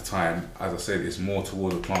at the time. As I said, it's more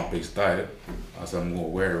toward a plant-based diet, as I'm more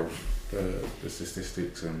aware of the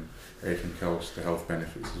statistics and everything else, the health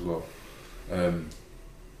benefits as well.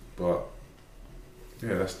 But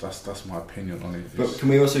yeah, that's my opinion on it. But can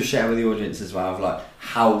we also share with the audience as well of like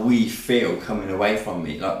how we feel coming away from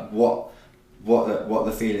meat, like what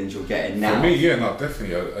the feelings you're getting now? For me, yeah, no,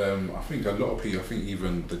 definitely. I think a lot of people, I think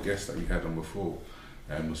even the guest that we had on before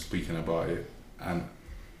was speaking about it, and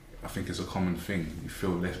I think it's a common thing. You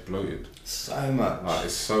feel less bloated. So much. Like,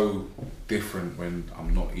 it's so different when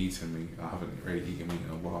I'm not eating meat. I haven't really eaten meat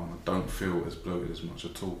in a while, and I don't feel as bloated as much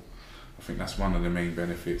at all. I think that's one of the main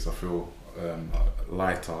benefits. I feel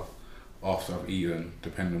lighter after I've eaten,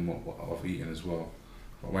 depending on what I've eaten as well.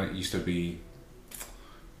 But when it used to be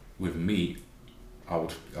with meat,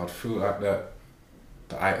 I'd feel like the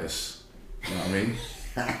itis. You know what I mean?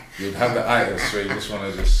 You'd have the itis where you just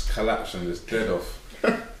want to just collapse and just dead off.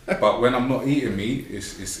 But when I'm not eating meat,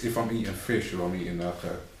 it's if I'm eating fish or I'm eating like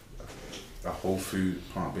a whole food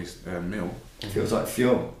plant-based meal. It feels like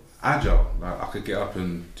fuel. Agile, like I could get up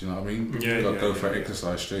and, do you know what I mean? Go for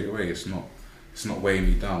exercise straight away. It's not weighing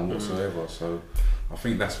me down whatsoever. So I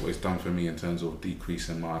think that's what it's done for me in terms of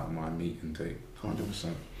decreasing my meat intake,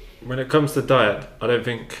 100%. When it comes to diet, I don't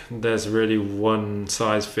think there's really one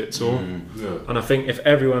size fits all. Yeah. And I think if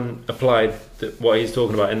everyone applied what he's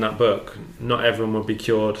talking about in that book, not everyone would be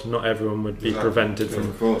cured, not everyone would be prevented from.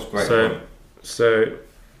 Of course, great point. So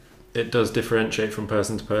it does differentiate from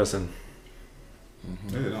person to person.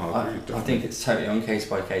 Yeah, no, I agree. I think it's totally on case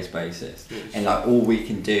by case basis, and like all we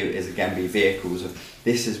can do is again be vehicles of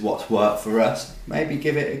this is what's worked for us. Maybe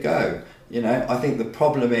give it a go. You know, I think the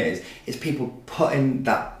problem is people putting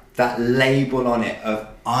that label on it of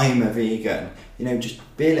I'm a vegan. You know, just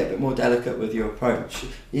be a little bit more delicate with your approach.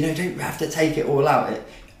 You know, don't have to take it all out.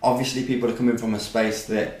 Obviously, people are coming from a space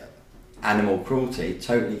that animal cruelty,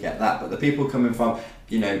 totally get that. But the people coming from,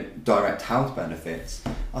 you know, direct health benefits,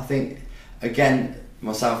 I think. Again,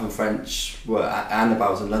 myself and French were at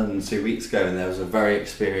Annabelle's in London 2 weeks ago, and there was a very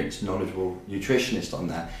experienced, knowledgeable nutritionist on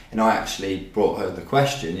there, and I actually brought her the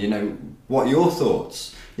question, you know, what are your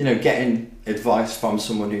thoughts? You know, getting advice from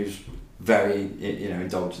someone who's very, you know,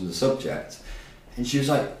 indulged in the subject. And she was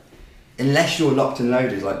like, unless you're locked and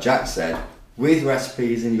loaded, like Jack said, with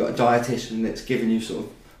recipes and you've got a dietitian that's giving you sort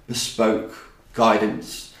of bespoke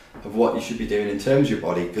guidance of what you should be doing in terms of your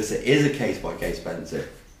body, because it is a case-by-case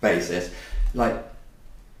basis, like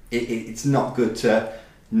it's not good to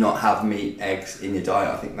not have meat, eggs in your diet.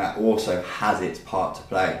 I think that also has its part to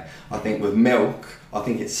play. I think with milk, I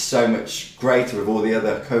think it's so much greater with all the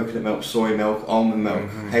other coconut milk, soy milk, almond milk,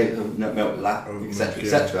 hazelnut milk, etc.,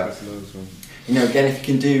 etc. You know, again, if you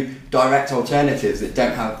can do direct alternatives that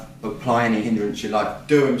don't apply any hindrance to your life,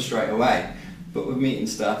 do them straight away. But with meat and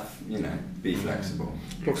stuff, you know, be flexible.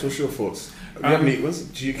 Brooks, what's your thoughts? Can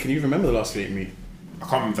you remember the last time you ate meat? I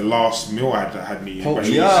can't remember the last meal I had meat.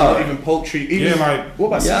 Poultry, not even poultry. Even, what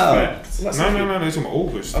about seafood? No, they're talking about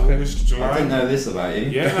August. Okay. August, July. I didn't know this about you.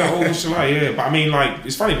 Yeah, no, August, July, yeah. But I mean, like,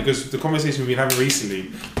 it's funny because the conversation we've been having recently,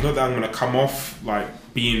 not that I'm going to come off, like,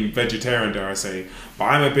 being vegetarian, dare I say, but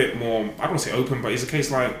I'm a bit more, I don't want to say open, but it's a case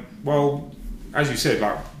like, well, as you said,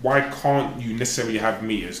 like, why can't you necessarily have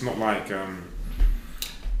meat? It's not like,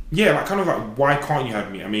 why can't you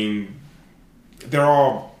have meat? I mean, there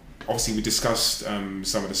are, obviously we discussed some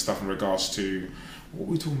of the stuff in regards to, what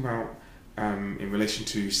were we talking about in relation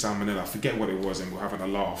to salmonella? I forget what it was, and we're having a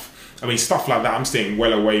laugh. I mean, stuff like that, I'm staying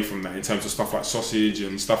well away from that in terms of stuff like sausage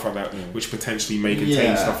and stuff like that, which potentially may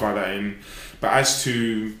contain stuff like that in. But as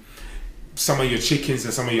to some of your chickens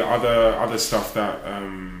and some of your other stuff that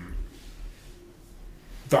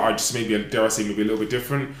are just maybe, dare I say, maybe a little bit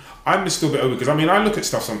different, I'm just still a bit over, because I mean, I look at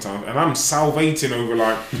stuff sometimes and I'm salivating over,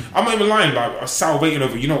 like, I'm not even lying, like, I'm salivating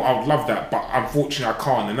over, you know, I would love that, but unfortunately I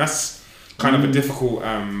can't, and that's kind of a difficult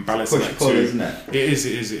balance. Push-pull, isn't it? It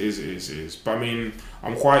is. But I mean,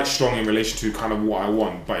 I'm quite strong in relation to kind of what I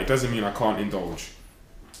want, but it doesn't mean I can't indulge.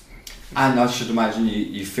 And I should imagine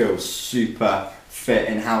you feel super fit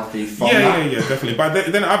and healthy from that. Yeah, definitely.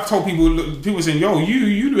 But then I've told people saying, yo,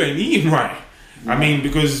 you ain't eating right. I mean,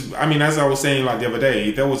 because, as I was saying, like, the other day,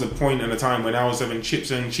 there was a point in a time when I was having chips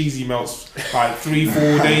and cheesy melts, like,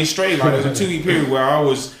 3-4 days straight. Like, there was a 2-week period where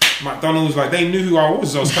McDonald's, like, they knew who I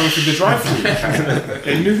was coming through the drive-thru.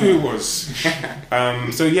 They knew who it was.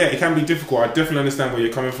 So, yeah, it can be difficult. I definitely understand where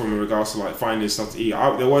you're coming from in regards to, like, finding stuff to eat.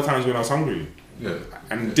 There were times when I was hungry. Yeah.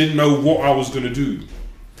 And didn't know what I was going to do.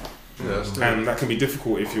 Yeah, and that can be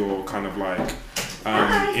difficult if you're kind of like,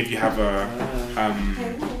 if you have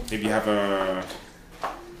a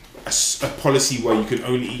policy where you can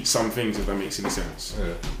only eat some things, if that makes any sense.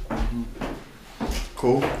 Yeah.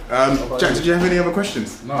 Cool. Jack, did you have any other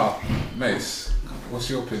questions? No, Mace, what's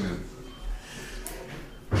your opinion?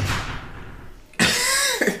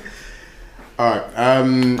 Alright, I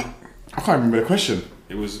can't remember the question.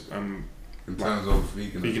 It was In terms of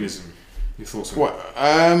veganism. Your thoughts on What?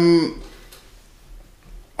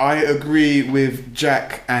 I agree with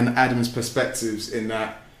Jack and Adam's perspectives in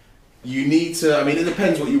that you need to. I mean, it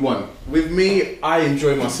depends what you want. With me, I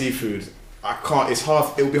enjoy my seafood. I can't. It's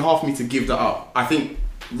half. It would be hard for me to give that up. I think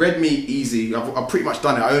red meat easy. I've pretty much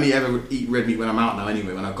done it. I only ever eat red meat when I'm out now.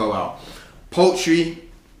 Anyway, when I go out, poultry.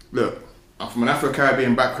 Look, I'm from an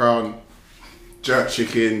Afro-Caribbean background. Jerk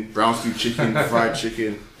chicken, brown stew chicken, fried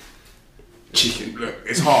chicken. Look,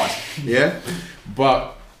 it's hard, yeah.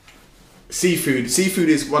 But seafood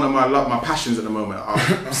is one of my passions at the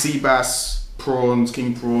moment. Sea bass, prawns,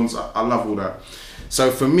 king prawns. I love all that. So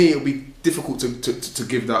for me, it'll be difficult to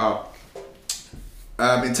give that up.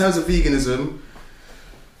 In terms of veganism,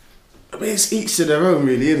 I mean, it's each to their own,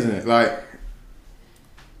 really, isn't it? Like,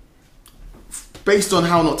 based on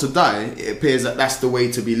How Not to Die, it appears that that's the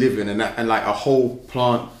way to be living, and like a whole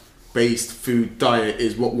plant-based food diet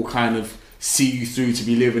is what will kind of see you through to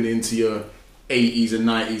be living into your 80s and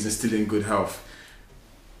 90s and still in good health.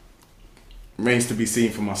 Remains to be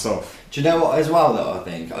seen for myself. Do you know what as well though,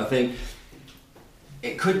 I think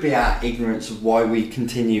it could be our ignorance of why we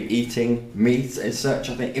continue eating meat as such.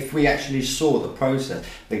 I think if we actually saw the process,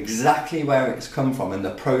 exactly where it's come from, and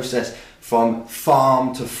the process from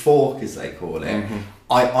farm to fork as they call it,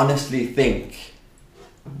 I honestly think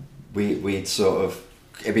we'd sort of,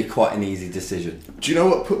 it'd be quite an easy decision. Do you know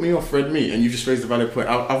what put me off red meat? And you just raised a valid point.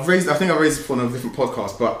 I think I raised it on a different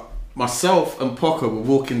podcast, but myself and Pocker were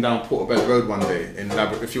walking down Portobello Road one day in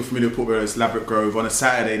Ladbroke. If you're familiar with Portobello, it's Ladbroke Grove. On a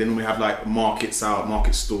Saturday, they normally have like markets out,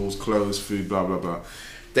 market stalls, clothes, food, blah blah blah.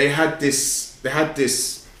 They had this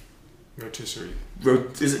rotisserie.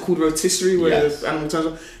 Is it called rotisserie? Where the animal turns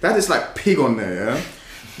on? They had this like pig on there, yeah.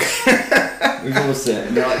 We've all seen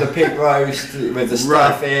it. Like the pig roast with the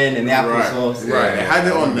stuffing and the applesauce. Right, they had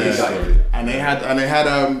it on there,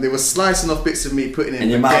 and they were slicing off bits of meat, putting it in.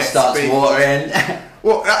 And your mouth starts watering.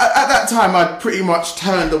 Well, at that time, I'd pretty much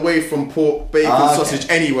turned away from pork, bacon, sausage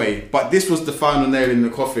anyway. But this was the final nail in the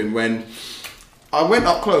coffin when I went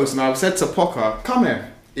up close and I said to Pocker, "Come here."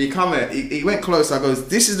 He went close. I goes,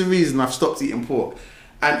 "This is the reason I've stopped eating pork."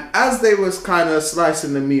 And as they was kind of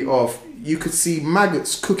slicing the meat off, you could see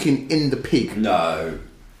maggots cooking in the pig. No.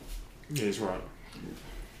 Yeah, he's right.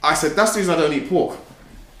 I said, "That's the reason I don't eat pork."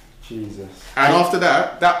 Jesus. And after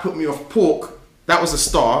that put me off pork. That was a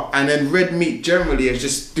start, and then red meat generally has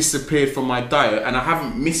just disappeared from my diet, and I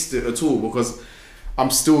haven't missed it at all because I'm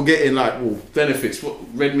still getting like benefits. What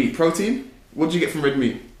red meat protein? What do you get from red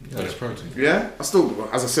meat? Yeah, it's protein. Yeah, I still,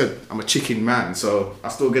 as I said, I'm a chicken man, so I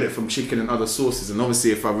still get it from chicken and other sources. And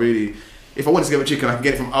obviously, if I wanted to get a chicken, I can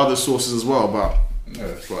get it from other sources as well. But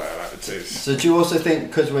that's what I like the taste. So do you also think,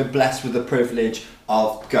 because we're blessed with the privilege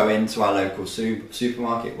of going to our local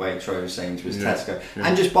supermarket, Waitrose, Sainsbury's, Tesco,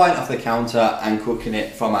 and just buying it off the counter and cooking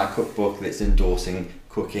it from our cookbook that's endorsing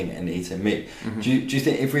cooking and eating meat? Do you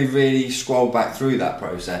think if we really scroll back through that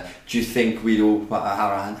process, do you think we'd all put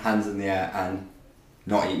our hands in the air and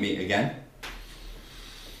not eat meat again?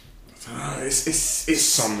 It's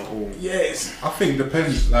some that all. Yeah, I think it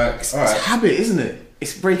depends. Like, it's habit, isn't it?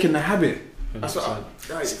 It's breaking the habit. That's what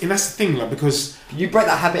and that's the thing, like, because you break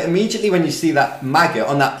that habit immediately when you see that maggot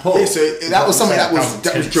on that pork. Yeah, so that was something that was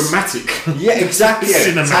dramatic. Yeah, exactly.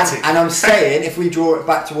 Cinematic. And I'm saying, if we draw it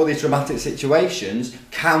back to all these dramatic situations,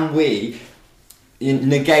 can we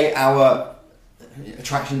negate our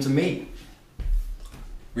attraction to meat?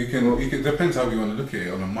 We can. Depends how we want to look at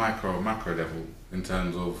it on a macro level. In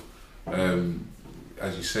terms of,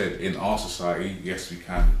 as you said, in our society, yes, we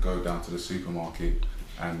can go down to the supermarket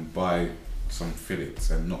and buy some fillets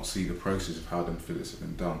and not see the process of how them fillets have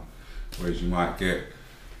been done. Whereas you might get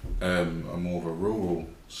a more of a rural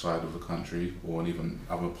side of the country, or even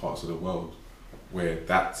other parts of the world, where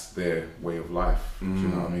that's their way of life. Do you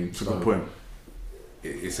know what I mean? It's a good point.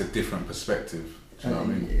 It's a different perspective. Do you know what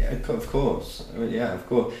I mean? Yeah, of course. Yeah, of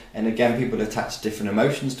course. And again, people attach different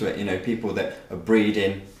emotions to it. You know, people that are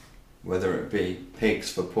breeding, whether it be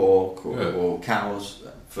pigs for pork or cows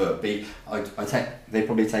for beef, they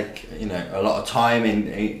probably take a lot of time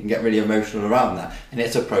and get really emotional around that. And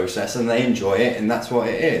it's a process, and they enjoy it, and that's what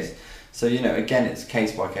it is. So again, it's a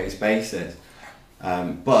case by case basis.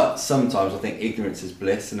 But sometimes I think ignorance is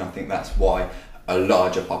bliss, and I think that's why a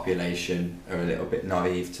larger population are a little bit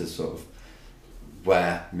naive to sort of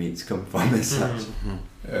where meats come from as such.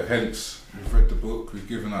 Yeah, hence, we've read the book, we've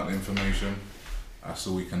given out the information. That's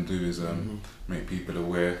all we can do is make people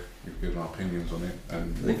aware. We've given our opinions on it,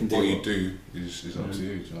 and what you do is up to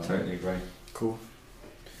you. Do you know Totally agree. Cool.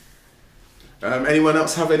 Anyone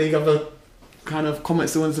else have any other kind of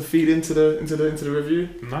comments you wanted to feed into the review?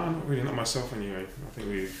 No, not really, not myself anyway. I think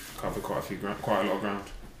we've covered quite a lot of ground.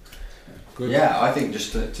 Good. Yeah, I think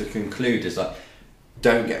just to conclude is like,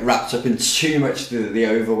 don't get wrapped up in too much the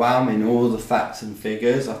overwhelm in all the facts and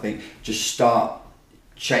figures. I think just start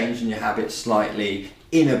changing your habits slightly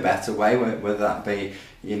in a better way, whether that be,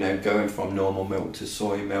 you know, going from normal milk to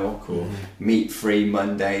soy milk or meat-free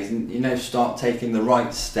Mondays, and, you know, start taking the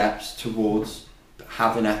right steps towards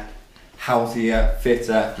having a healthier,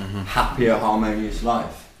 fitter, happier, harmonious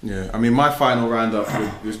life. Yeah, I mean, my final roundup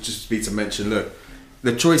would just be to mention, look,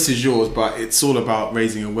 the choice is yours, but it's all about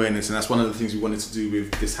raising awareness, and that's one of the things we wanted to do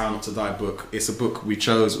with this How Not to Die book. It's a book we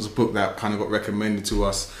chose. It was a book that kind of got recommended to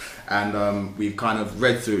us, and we've kind of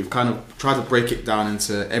read through. We've kind of tried to break it down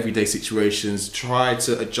into everyday situations, try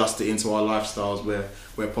to adjust it into our lifestyles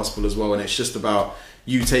where possible as well. And it's just about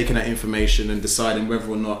you taking that information and deciding whether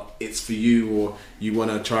or not it's for you, or you want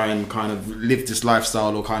to try and kind of live this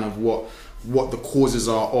lifestyle, or kind of what the causes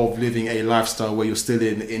are of living a lifestyle where you're still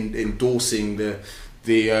endorsing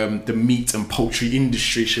the meat and poultry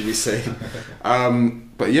industry, should we say.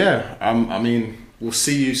 But yeah, I mean, we'll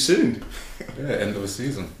see you soon. Yeah, end of the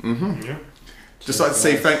season. Yeah. Just like to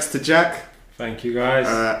say thanks to Jack. Thank you, guys.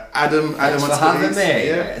 Adam Thanks for having me.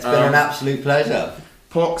 Yeah. It's been an absolute pleasure.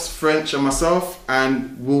 Pox, French and myself,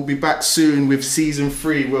 and we'll be back soon with season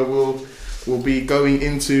 3, where we'll be going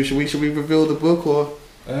into, should we reveal the book, or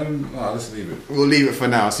no, let's leave it. we'll leave it for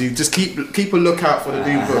now. So you just keep a lookout for the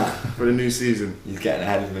new book for the new season. He's getting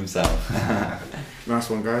ahead of himself. Nice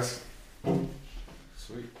one, guys.